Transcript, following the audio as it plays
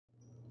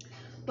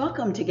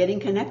Welcome to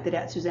Getting Connected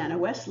at Susanna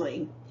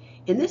Wesley.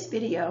 In this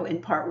video,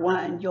 in part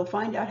 1, you'll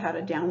find out how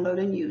to download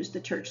and use the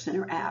Church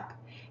Center app.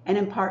 And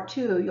in part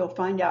 2, you'll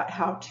find out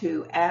how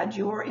to add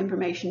your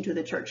information to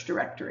the church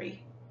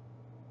directory.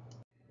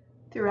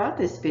 Throughout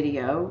this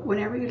video,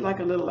 whenever you'd like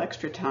a little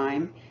extra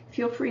time,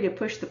 feel free to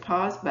push the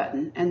pause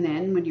button, and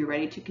then when you're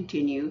ready to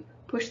continue,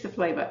 push the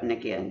play button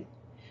again.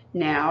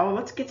 Now,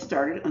 let's get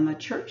started on the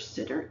Church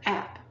Center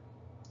app.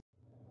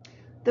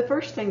 The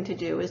first thing to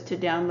do is to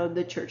download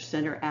the Church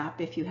Center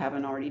app if you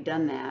haven't already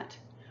done that.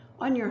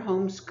 On your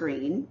home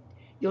screen,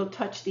 you'll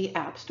touch the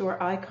App Store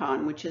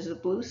icon, which is a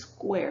blue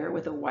square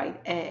with a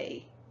white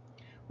A.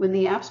 When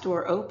the App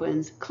Store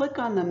opens, click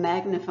on the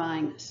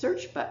magnifying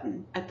search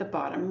button at the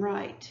bottom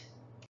right.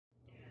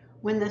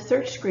 When the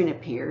search screen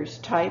appears,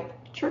 type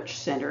Church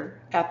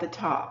Center at the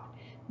top,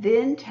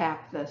 then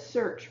tap the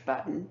search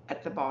button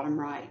at the bottom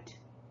right.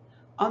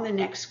 On the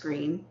next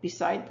screen,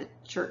 beside the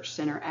Church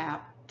Center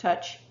app,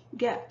 touch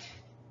Get.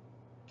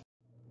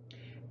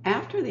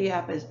 After the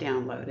app is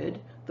downloaded,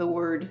 the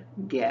word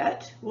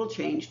Get will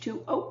change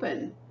to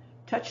Open.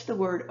 Touch the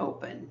word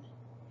Open.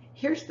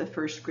 Here's the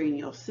first screen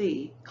you'll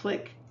see.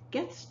 Click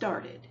Get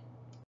Started.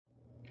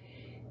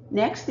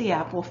 Next, the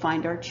app will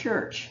find our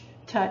church.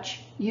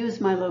 Touch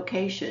Use My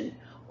Location,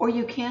 or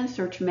you can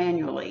search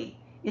manually.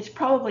 It's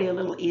probably a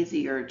little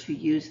easier to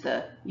use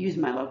the Use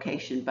My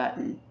Location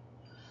button.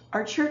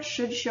 Our church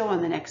should show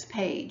on the next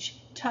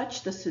page.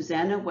 Touch the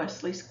Susanna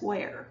Wesley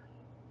square.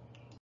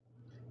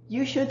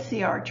 You should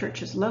see our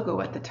church's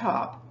logo at the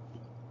top.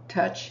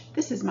 Touch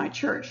This Is My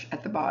Church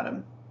at the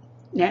bottom.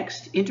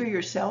 Next, enter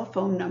your cell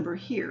phone number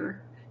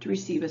here to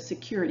receive a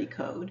security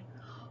code.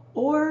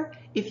 Or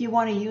if you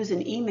want to use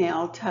an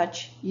email,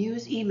 touch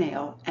Use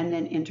Email and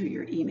then enter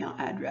your email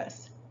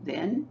address.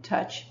 Then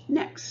touch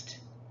Next.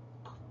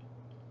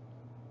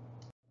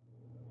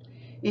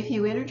 If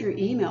you entered your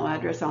email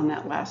address on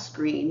that last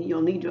screen,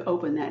 you'll need to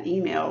open that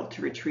email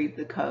to retrieve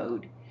the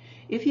code.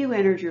 If you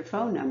entered your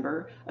phone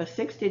number, a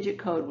 6-digit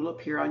code will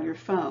appear on your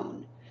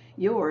phone.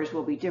 Yours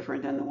will be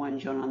different than the one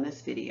shown on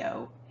this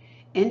video.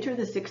 Enter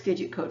the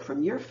 6-digit code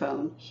from your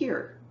phone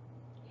here.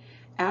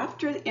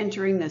 After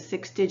entering the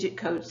 6-digit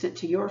code sent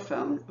to your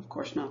phone, of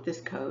course not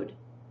this code,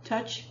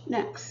 touch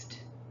Next.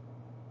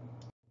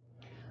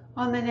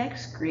 On the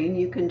next screen,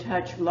 you can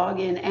touch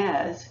Login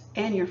As,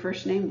 and your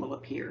first name will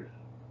appear.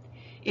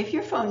 If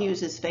your phone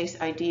uses Face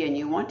ID and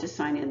you want to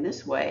sign in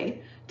this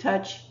way,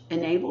 touch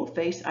Enable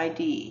Face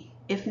ID.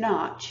 If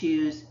not,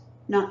 choose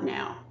Not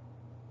Now.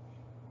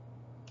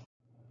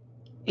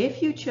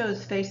 If you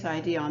chose Face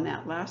ID on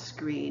that last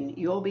screen,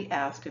 you'll be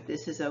asked if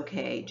this is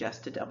okay,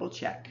 just to double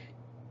check.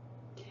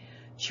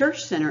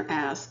 Church Center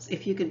asks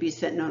if you can be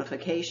sent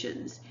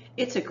notifications.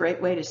 It's a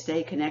great way to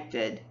stay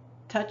connected.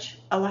 Touch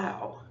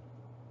Allow.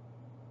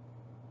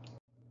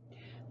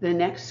 The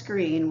next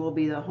screen will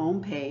be the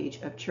home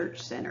page of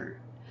Church Center.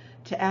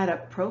 To add a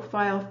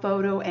profile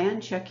photo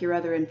and check your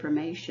other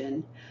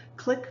information,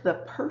 click the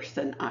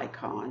person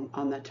icon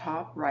on the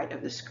top right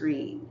of the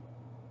screen.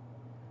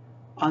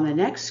 On the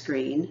next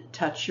screen,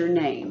 touch your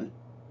name.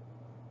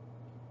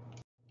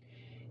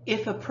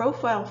 If a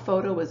profile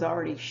photo is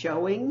already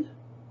showing,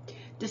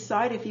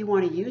 decide if you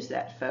want to use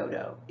that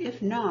photo.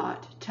 If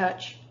not,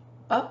 touch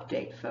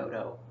Update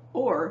Photo.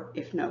 Or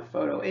if no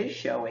photo is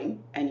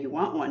showing and you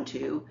want one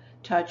to,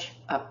 touch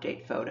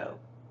Update Photo.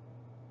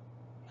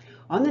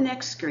 On the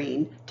next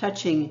screen,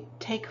 touching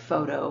Take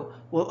Photo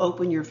will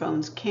open your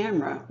phone's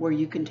camera where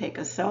you can take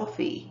a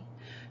selfie.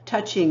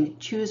 Touching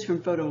Choose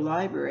from Photo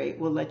Library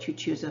will let you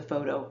choose a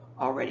photo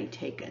already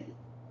taken.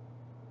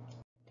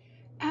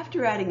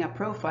 After adding a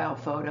profile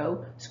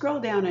photo, scroll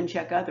down and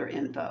check other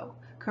info.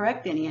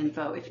 Correct any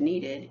info if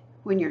needed.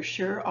 When you're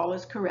sure all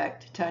is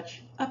correct,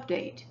 touch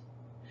Update.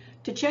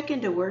 To check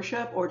into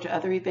worship or to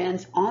other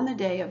events on the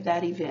day of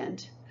that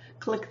event,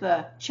 click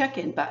the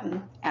Check-in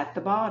button at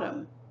the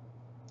bottom.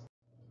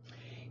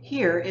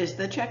 Here is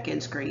the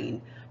check-in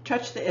screen.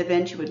 Touch the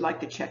event you would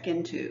like to check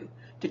into.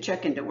 To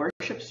check into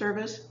worship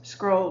service,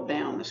 scroll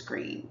down the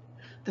screen.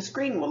 The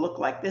screen will look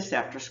like this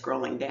after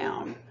scrolling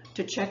down.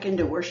 To check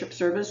into worship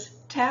service,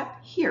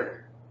 tap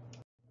here.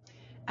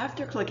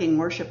 After clicking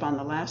worship on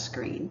the last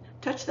screen,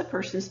 touch the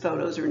person's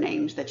photos or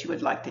names that you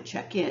would like to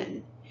check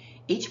in.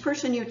 Each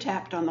person you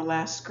tapped on the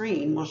last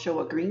screen will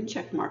show a green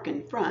check mark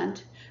in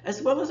front,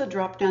 as well as a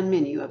drop-down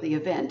menu of the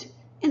event,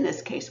 in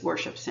this case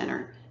Worship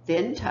Center.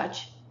 Then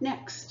touch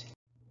Next.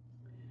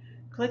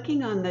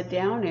 Clicking on the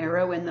down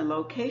arrow in the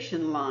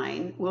location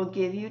line will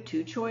give you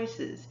two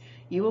choices.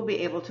 You will be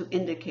able to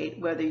indicate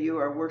whether you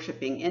are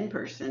worshiping in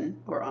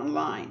person or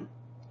online.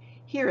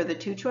 Here are the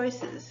two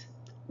choices: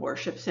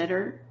 Worship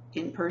Center,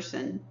 in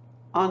person;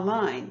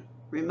 online,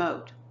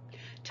 remote.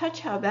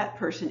 Touch how that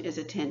person is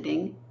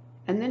attending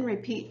and then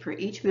repeat for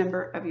each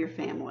member of your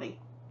family.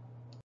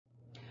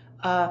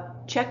 A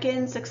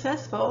Check-in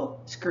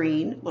Successful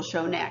screen will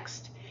show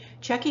next.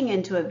 Checking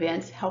into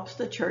events helps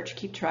the church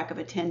keep track of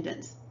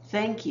attendance.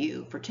 Thank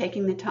you for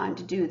taking the time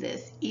to do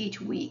this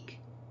each week.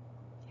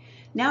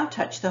 Now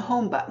touch the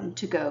Home button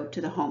to go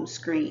to the home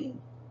screen.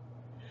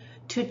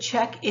 To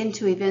check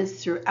into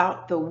events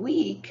throughout the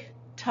week,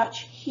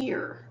 touch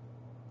here.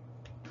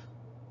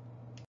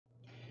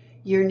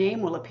 Your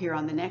name will appear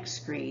on the next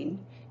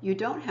screen. You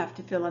don't have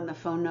to fill in the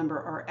phone number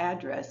or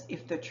address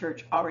if the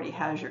church already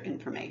has your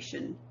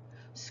information.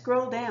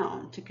 Scroll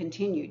down to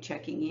continue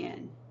checking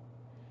in.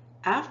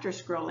 After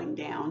scrolling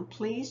down,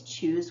 please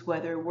choose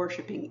whether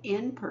worshiping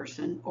in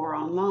person or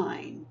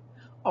online.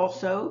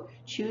 Also,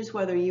 choose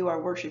whether you are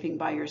worshiping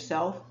by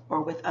yourself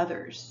or with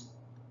others.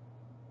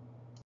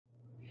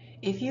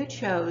 If you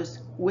chose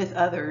with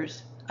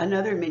others,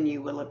 another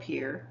menu will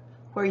appear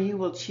where you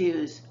will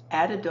choose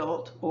Add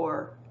Adult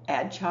or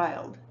Add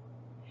Child.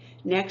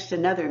 Next,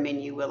 another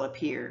menu will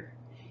appear.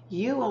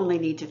 You only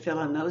need to fill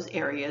in those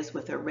areas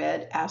with a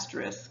red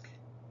asterisk.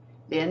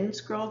 Then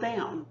scroll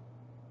down.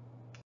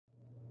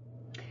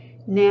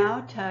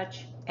 Now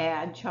touch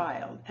Add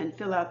Child and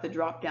fill out the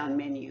drop-down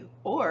menu,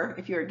 or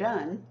if you're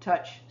done,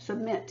 touch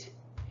Submit.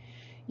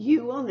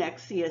 You will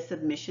next see a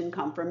submission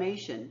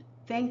confirmation.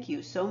 Thank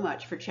you so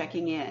much for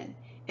checking in.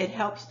 It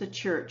helps the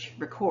church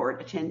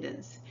record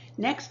attendance.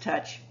 Next,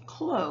 touch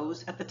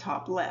Close at the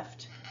top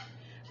left.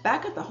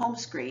 Back at the home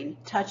screen,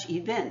 touch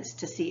Events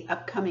to see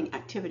upcoming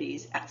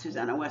activities at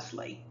Susanna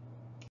Wesley.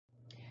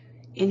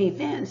 In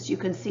Events, you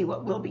can see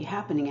what will be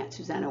happening at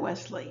Susanna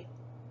Wesley.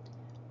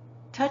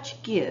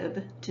 Touch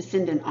Give to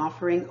send an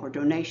offering or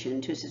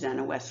donation to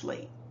Susanna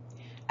Wesley.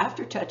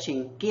 After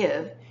touching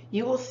Give,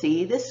 you will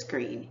see this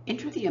screen.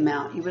 Enter the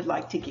amount you would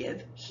like to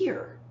give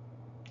here.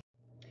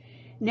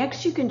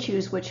 Next, you can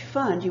choose which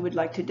fund you would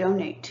like to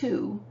donate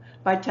to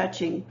by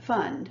touching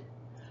Fund.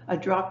 A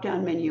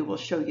drop-down menu will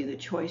show you the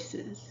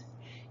choices.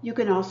 You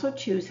can also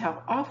choose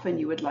how often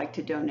you would like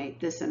to donate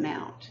this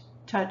amount.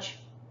 Touch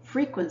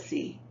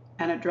Frequency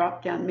and a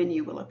drop-down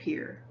menu will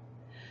appear.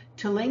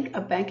 To link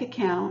a bank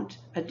account,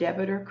 a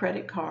debit or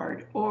credit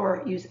card,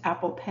 or use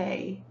Apple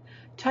Pay,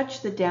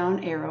 touch the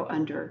down arrow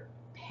under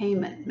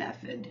Payment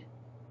Method.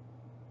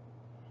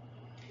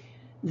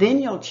 Then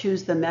you'll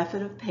choose the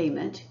method of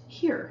payment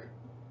here.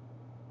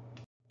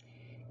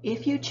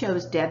 If you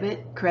chose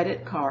debit,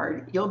 credit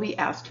card, you'll be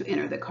asked to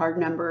enter the card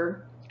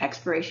number,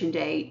 expiration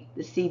date,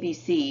 the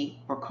CVC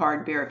or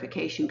card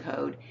verification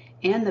code,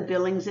 and the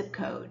billing zip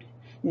code.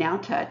 Now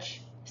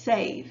touch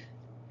Save.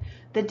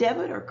 The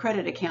debit or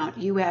credit account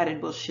you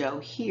added will show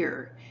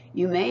here.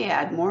 You may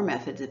add more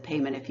methods of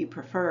payment if you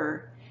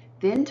prefer.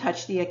 Then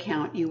touch the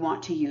account you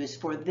want to use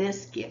for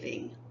this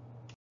giving.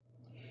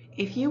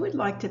 If you would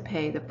like to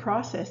pay the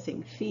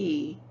processing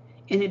fee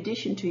in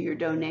addition to your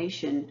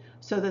donation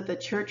so that the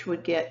church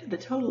would get the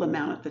total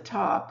amount at the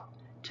top,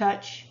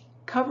 touch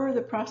Cover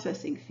the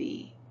Processing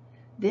Fee.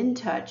 Then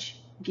touch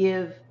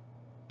Give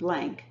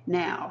blank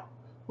now,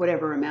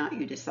 whatever amount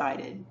you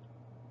decided.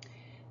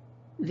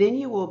 Then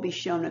you will be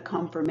shown a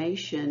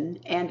confirmation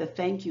and a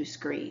thank you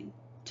screen.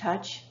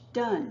 Touch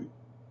Done.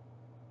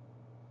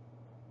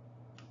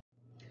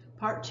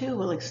 Part 2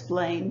 will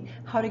explain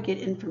how to get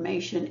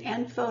information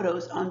and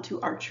photos onto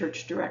our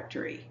church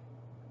directory.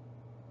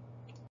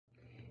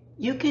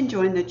 You can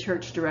join the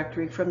church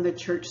directory from the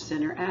Church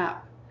Center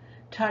app.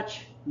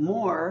 Touch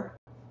More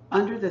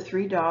under the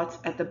 3 dots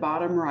at the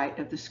bottom right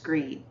of the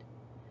screen.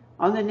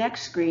 On the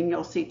next screen,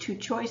 you'll see 2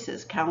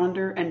 choices,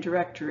 Calendar and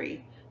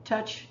Directory.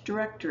 Touch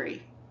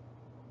Directory.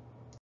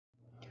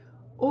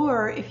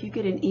 Or if you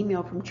get an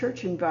email from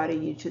church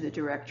inviting you to the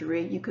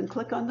directory, you can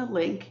click on the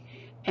link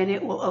and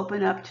it will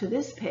open up to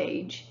this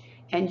page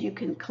and you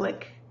can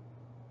click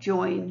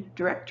Join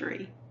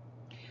Directory.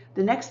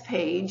 The next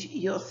page,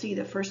 you'll see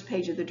the first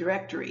page of the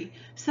directory.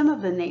 Some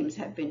of the names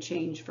have been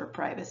changed for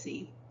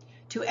privacy.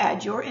 To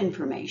add your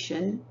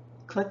information,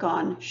 click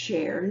on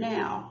Share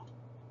Now.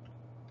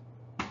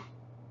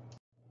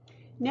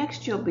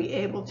 Next, you'll be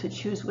able to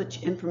choose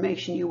which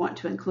information you want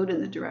to include in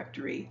the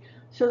directory.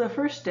 So the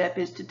first step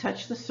is to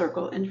touch the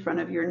circle in front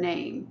of your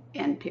name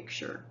and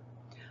picture.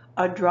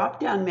 A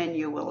drop-down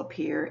menu will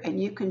appear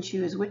and you can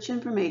choose which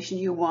information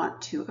you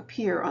want to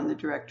appear on the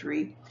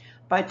directory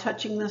by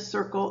touching the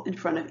circle in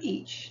front of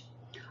each.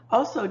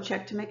 Also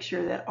check to make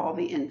sure that all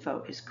the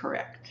info is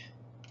correct.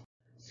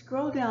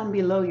 Scroll down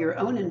below your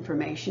own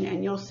information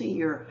and you'll see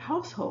your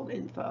household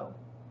info.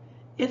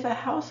 If a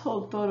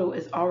household photo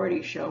is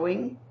already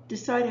showing,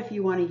 decide if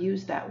you want to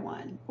use that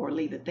one or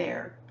leave it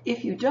there.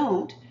 If you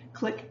don't,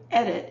 click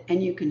Edit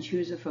and you can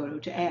choose a photo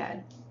to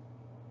add.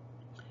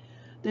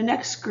 The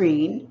next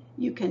screen,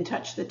 you can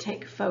touch the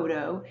Take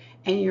Photo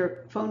and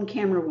your phone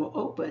camera will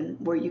open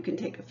where you can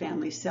take a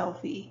family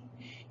selfie.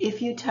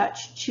 If you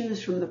touch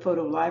Choose from the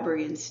Photo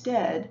Library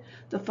instead,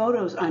 the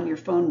photos on your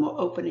phone will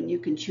open and you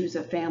can choose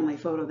a family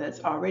photo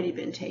that's already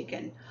been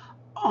taken.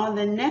 On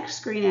the next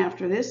screen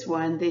after this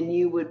one, then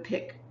you would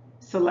pick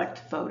Select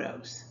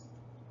Photos.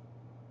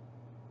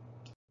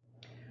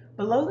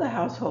 Below the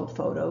household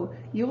photo,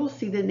 you will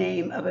see the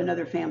name of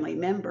another family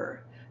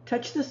member.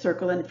 Touch the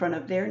circle in front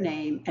of their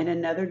name and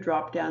another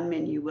drop-down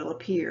menu will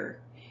appear.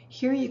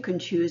 Here you can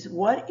choose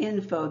what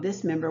info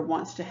this member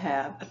wants to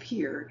have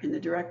appear in the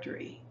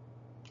directory.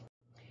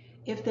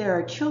 If there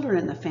are children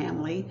in the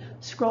family,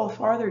 scroll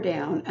farther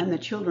down and the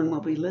children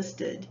will be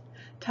listed.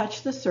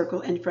 Touch the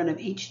circle in front of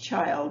each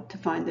child to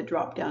find the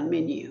drop-down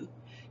menu.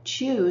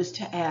 Choose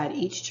to add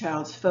each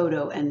child's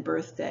photo and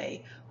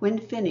birthday. When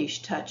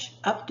finished,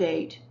 touch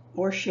Update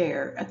or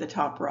Share at the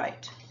top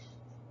right.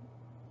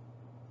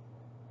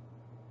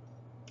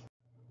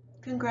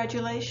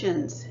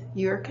 Congratulations!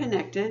 You're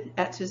connected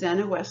at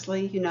Susanna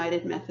Wesley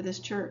United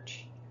Methodist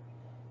Church.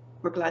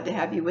 We're glad to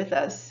have you with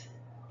us.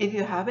 If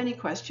you have any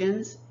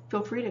questions,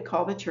 feel free to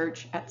call the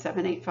church at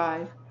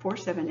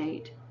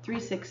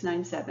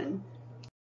 785-478-3697.